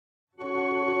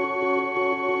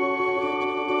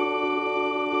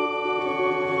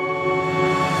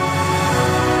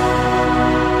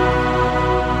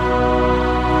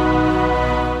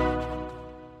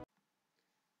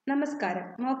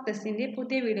ടെസ്റ്റിൻ്റെ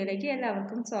പുതിയ വീഡിയോയിലേക്ക്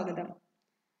എല്ലാവർക്കും സ്വാഗതം.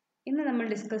 ഇന്ന് നമ്മൾ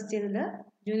ഡിസ്കസ് ചെയ്യുന്നത്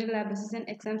junior lab assistant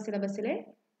exam സിലബസിലെ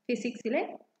ഫിസിക്സിലെ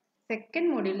second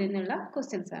മോഡ്യൂളിൽ നിന്നുള്ള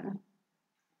ക്വസ്റ്റ്യൻസ് ആണ്.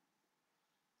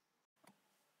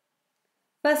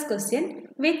 First question,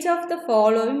 which of the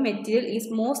following material is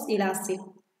most elastic?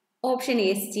 Option A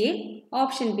steel,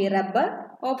 option B rubber,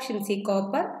 option C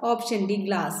copper, option D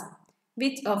glass.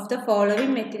 Which of the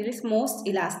following material is most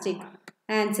elastic?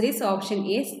 Answer is option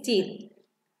A steel.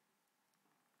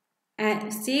 And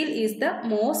steel is the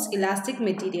most elastic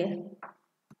material.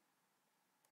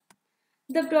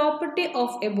 The property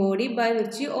of a body by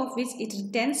virtue of which it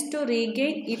tends to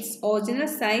regain its original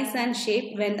size and shape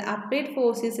when the applied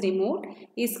force is removed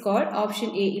is called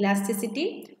option A elasticity,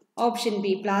 option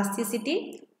B plasticity,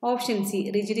 option C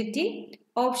rigidity,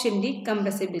 option D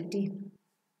compressibility.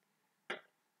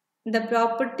 The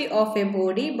property of a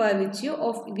body by virtue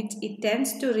of which it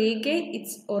tends to regain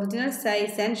its original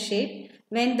size and shape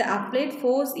when the applied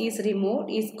force is removed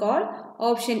is called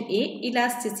option A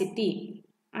elasticity.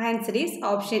 Answer is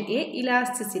option A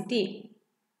elasticity.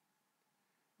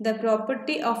 The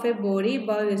property of a body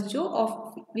by virtue of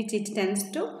which it tends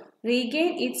to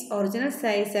regain its original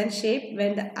size and shape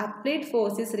when the applied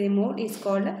force is removed is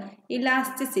called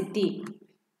elasticity.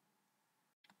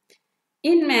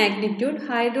 In magnitude,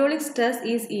 hydraulic stress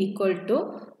is equal to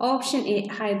option A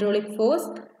hydraulic force,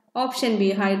 option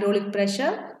B hydraulic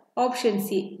pressure, option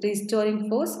C restoring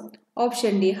force,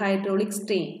 option D hydraulic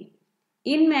strain.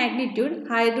 In magnitude,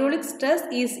 hydraulic stress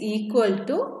is equal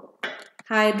to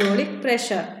hydraulic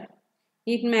pressure.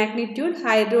 In magnitude,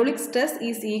 hydraulic stress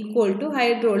is equal to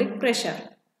hydraulic pressure.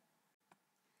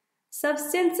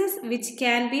 Substances which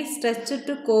can be stretched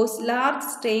to cause large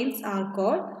strains are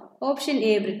called option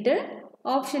A brittle,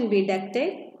 option B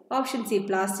ductile, option C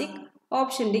plastic,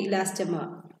 option D elastomer.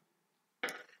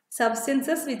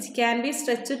 Substances which can be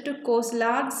stretched to cause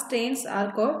large strains are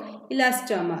called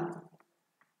elastomer.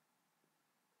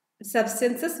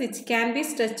 Substances which can be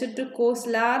stretched to cause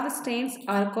large strains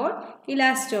are called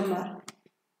elastomer.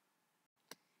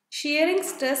 Shearing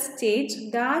stress change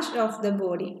dash of the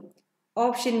body.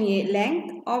 Option A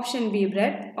length, option B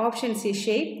breadth, option C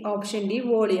shape, option D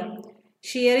volume.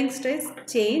 Shearing stress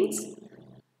change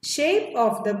shape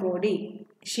of the body.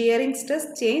 Shearing stress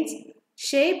change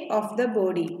shape of the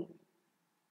body.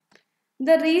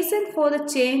 The reason for the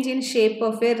change in shape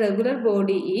of a regular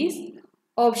body is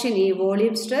option A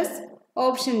volume stress,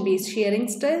 option B shearing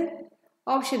stress,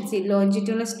 option C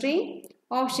longitudinal strain,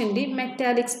 option D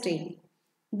metallic strain.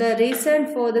 The reason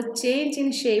for the change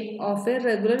in shape of a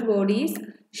regular body is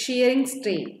shearing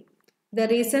strain. The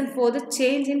reason for the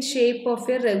change in shape of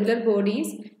a regular body is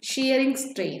shearing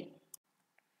strain.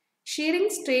 Shearing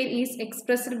strain is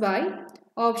expressed by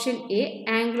option A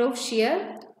angle of shear,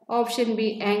 option B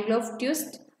angle of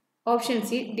twist, option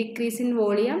C decrease in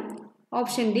volume,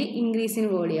 option D increase in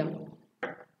volume.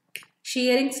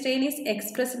 Shearing strain is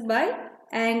expressed by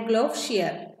angle of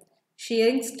shear.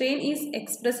 Shearing strain is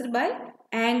expressed by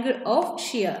angle of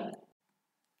shear.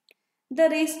 The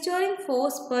restoring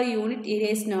force per unit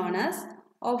area is known as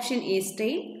option A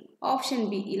strain, option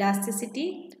B elasticity,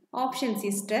 option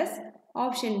C stress,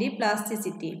 option D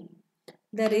plasticity.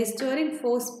 The restoring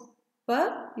force per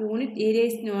unit area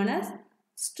is known as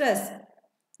stress.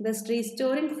 The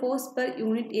restoring force per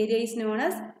unit area is known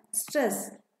as stress.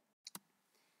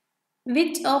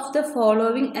 Which of the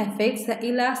following affects the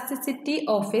elasticity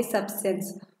of a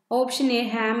substance? Option A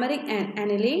hammering and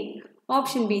annealing,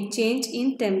 option B change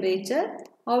in temperature,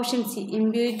 option C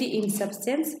impurity in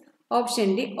substance,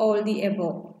 option D all the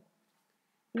above.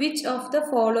 Which of the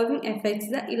following affects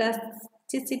the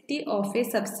elasticity of a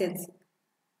substance?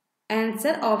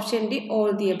 Answer option D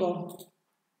all the above.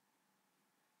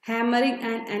 Hammering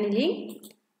and annealing,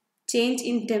 change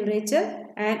in temperature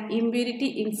and impurity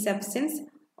in substance,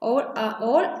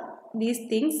 all these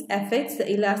things affects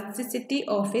the elasticity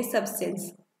of a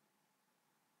substance.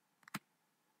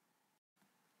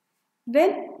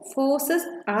 When forces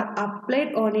are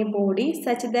applied on a body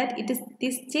such that it is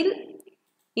still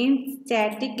in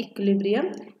static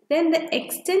equilibrium, then the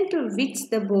extent to which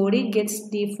the body gets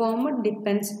deformed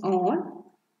depends on.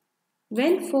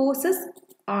 When forces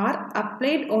are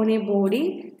applied on a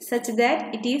body such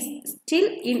that it is still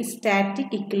in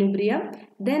static equilibrium,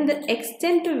 then the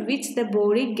extent to which the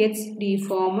body gets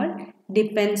deformed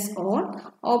depends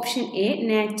on option A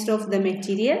nature of the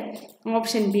material,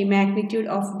 option B magnitude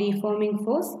of deforming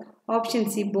force, option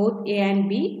C both A and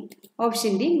B,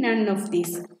 option D none of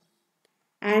these.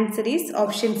 Answer is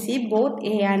option C both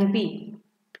A and B.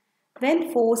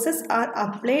 When forces are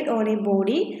applied on a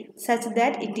body such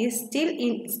that it is still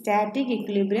in static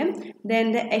equilibrium,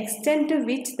 then the extent to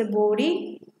which the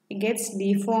body gets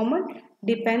deformed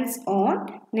depends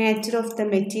on nature of the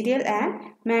material and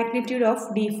magnitude of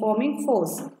deforming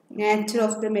force. Nature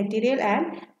of the material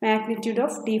and magnitude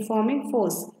of deforming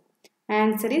force.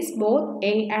 Answer is both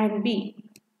A and B.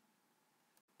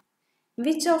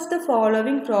 Which of the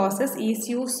following process is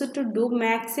used to do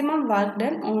maximum work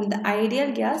done on the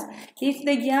ideal gas if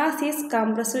the gas is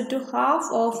compressed to half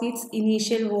of its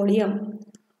initial volume?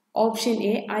 Option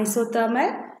A,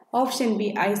 isothermal. Option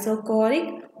B,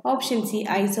 isochoric. Option C,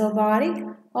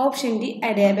 isobaric. Option D,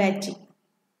 adiabatic.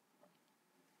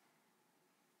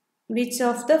 Which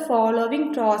of the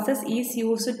following process is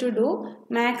used to do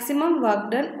maximum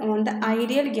work done on the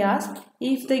ideal gas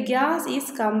if the gas is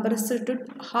compressed to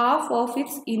half of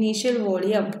its initial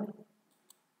volume?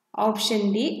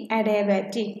 Option D,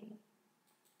 adiabatic.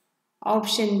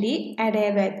 Option D,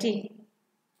 adiabatic.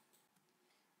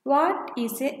 What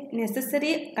is a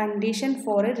necessary condition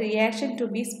for a reaction to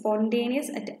be spontaneous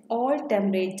at all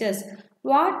temperatures?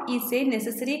 What is a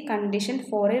necessary condition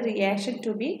for a reaction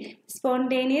to be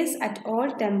spontaneous at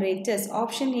all temperatures?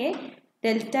 Option A,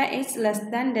 delta H less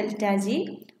than delta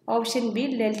G. Option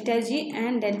B, delta G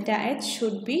and delta H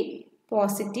should be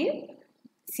positive.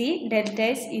 C, delta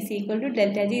H is equal to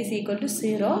delta G is equal to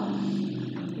 0.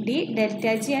 D,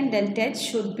 delta G and delta H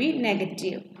should be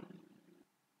negative.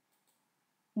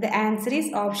 The answer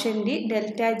is option D,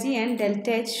 delta G and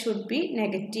delta H should be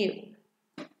negative.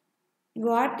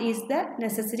 What is the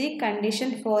necessary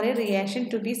condition for a reaction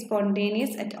to be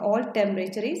spontaneous at all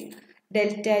temperatures?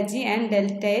 Delta G and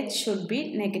delta H should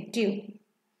be negative.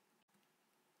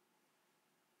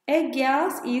 A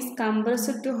gas is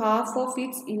compressed to half of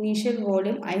its initial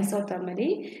volume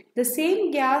isothermally. The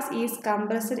same gas is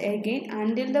compressed again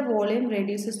until the volume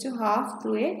reduces to half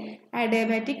through a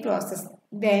adiabatic process.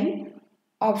 Then,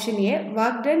 option A,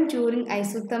 work done during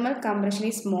isothermal compression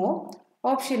is more.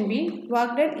 Option B,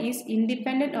 work done is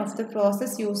independent of the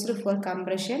process used for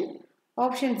compression.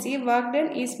 Option C, work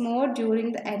done is more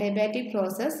during the adiabatic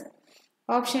process.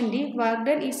 Option D, work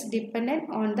done is dependent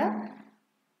on the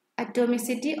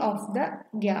atomicity of the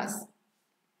gas.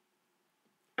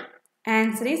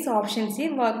 Answer is option C,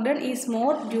 work done is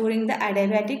more during the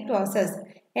adiabatic process.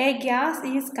 A gas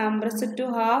is compressed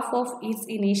to half of its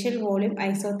initial volume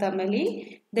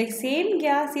isothermally. The same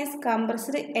gas is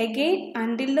compressed again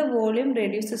until the volume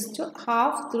reduces to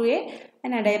half through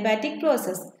an adiabatic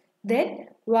process. Then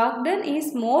work done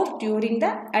is more during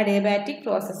the adiabatic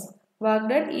process. Work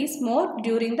done is more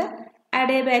during the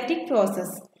adiabatic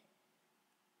process.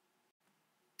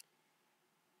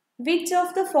 Which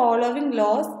of the following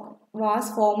laws was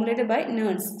formulated by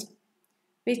Nernst?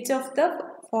 Which of the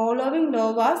following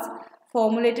law was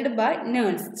formulated by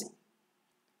Nernst?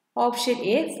 Option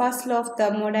A, first law of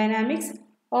thermodynamics.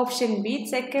 Option B,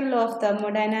 second law of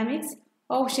thermodynamics.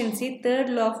 Option C, third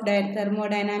law of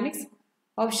thermodynamics.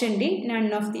 Option D,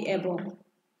 none of the above.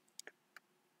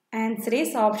 Answer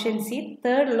is option C,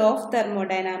 third law of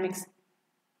thermodynamics.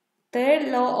 Third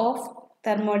law of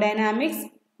thermodynamics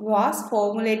was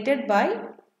formulated by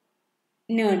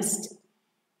Nernst.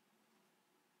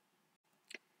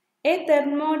 A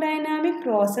thermodynamic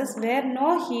process where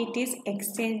no heat is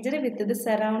exchanged with the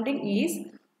surrounding is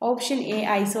option A,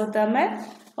 isothermal,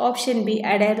 option B,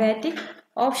 adiabatic,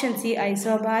 option C,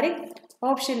 isobaric,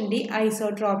 option D,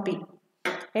 isotropy.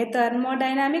 A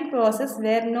thermodynamic process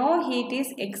where no heat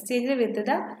is exchanged with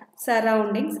the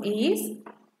surroundings is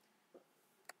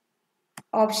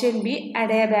option B,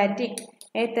 adiabatic.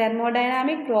 A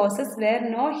thermodynamic process where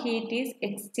no heat is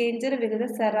exchanged with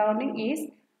the surrounding is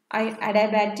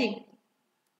adiabatic.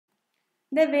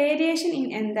 The variation in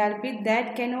enthalpy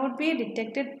that cannot be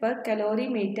detected per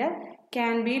calorimeter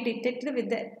can be detected with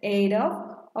the aid of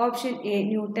option A,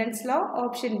 Newton's law,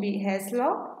 option B, Hess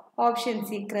law, option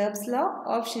C, Krebs law,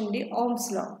 option D, Ohm's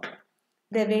law.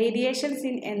 The variations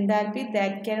in enthalpy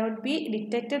that cannot be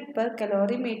detected per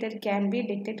calorimeter can be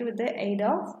detected with the aid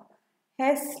of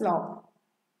Hess law.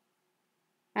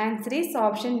 Answer is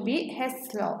option B,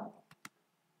 Hess law.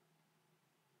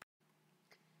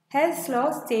 Hess law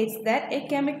states that a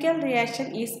chemical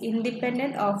reaction is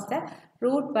independent of the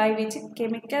route by which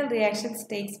chemical reactions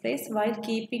takes place while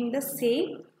keeping the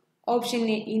same option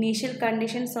A, initial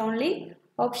conditions only,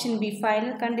 option B,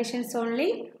 final conditions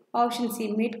only, option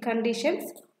C, mid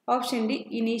conditions, option D,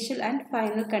 initial and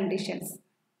final conditions.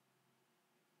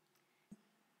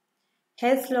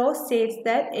 Hess law states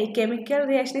that a chemical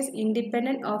reaction is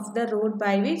independent of the route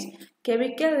by which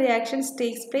chemical reactions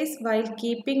takes place while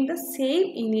keeping the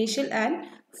same initial and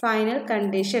final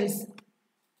conditions.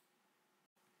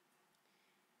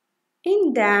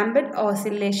 In damped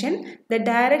oscillation, the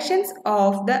directions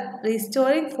of the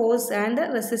restoring force and the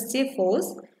resistive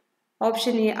force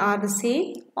Option A are the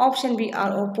same. Option B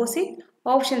are opposite.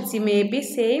 Option C may be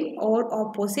same or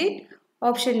opposite.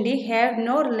 Option D have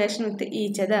no relation with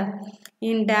each other.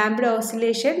 In damped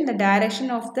oscillation, the direction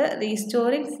of the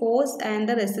restoring force and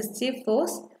the resistive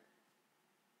force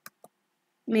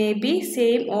may be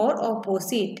same or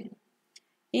opposite.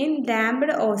 In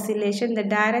damped oscillation, the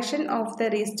direction of the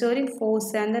restoring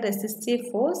force and the resistive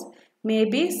force may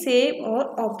be same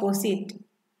or opposite.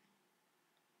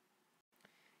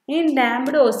 In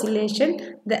damped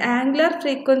oscillation, the angular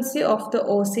frequency of the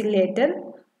oscillator,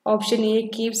 option A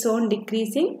keeps on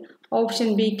decreasing,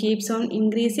 option B keeps on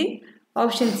increasing,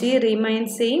 option C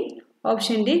remains same,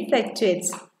 option D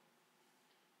fluctuates.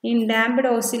 In damped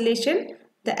oscillation,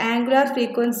 the angular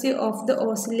frequency of the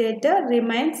oscillator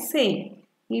remains same.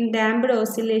 In damped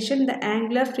oscillation, the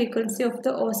angular frequency of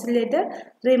the oscillator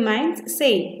remains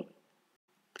same.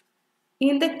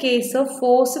 In the case of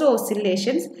forced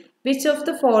oscillations, which of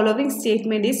the following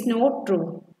statement is not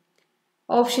true?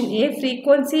 Option A,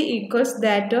 frequency equals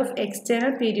that of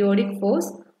external periodic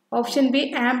force. Option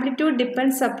B, amplitude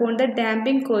depends upon the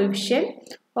damping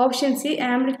coefficient. Option C,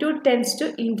 amplitude tends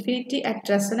to infinity at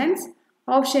resonance.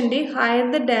 Option D, higher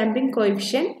the damping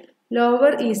coefficient,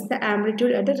 lower is the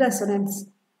amplitude at resonance.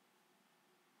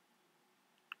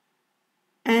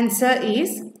 Answer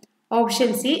is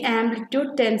option C,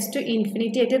 amplitude tends to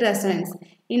infinity at resonance.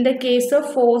 In the case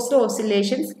of forced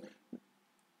oscillations,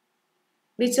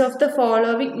 which of the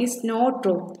following is not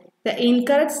true? The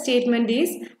incorrect statement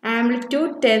is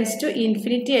amplitude tends to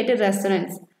infinity at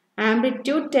resonance.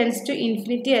 Amplitude tends to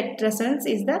infinity at resonance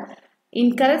is the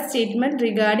incorrect statement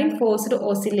regarding forced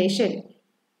oscillation.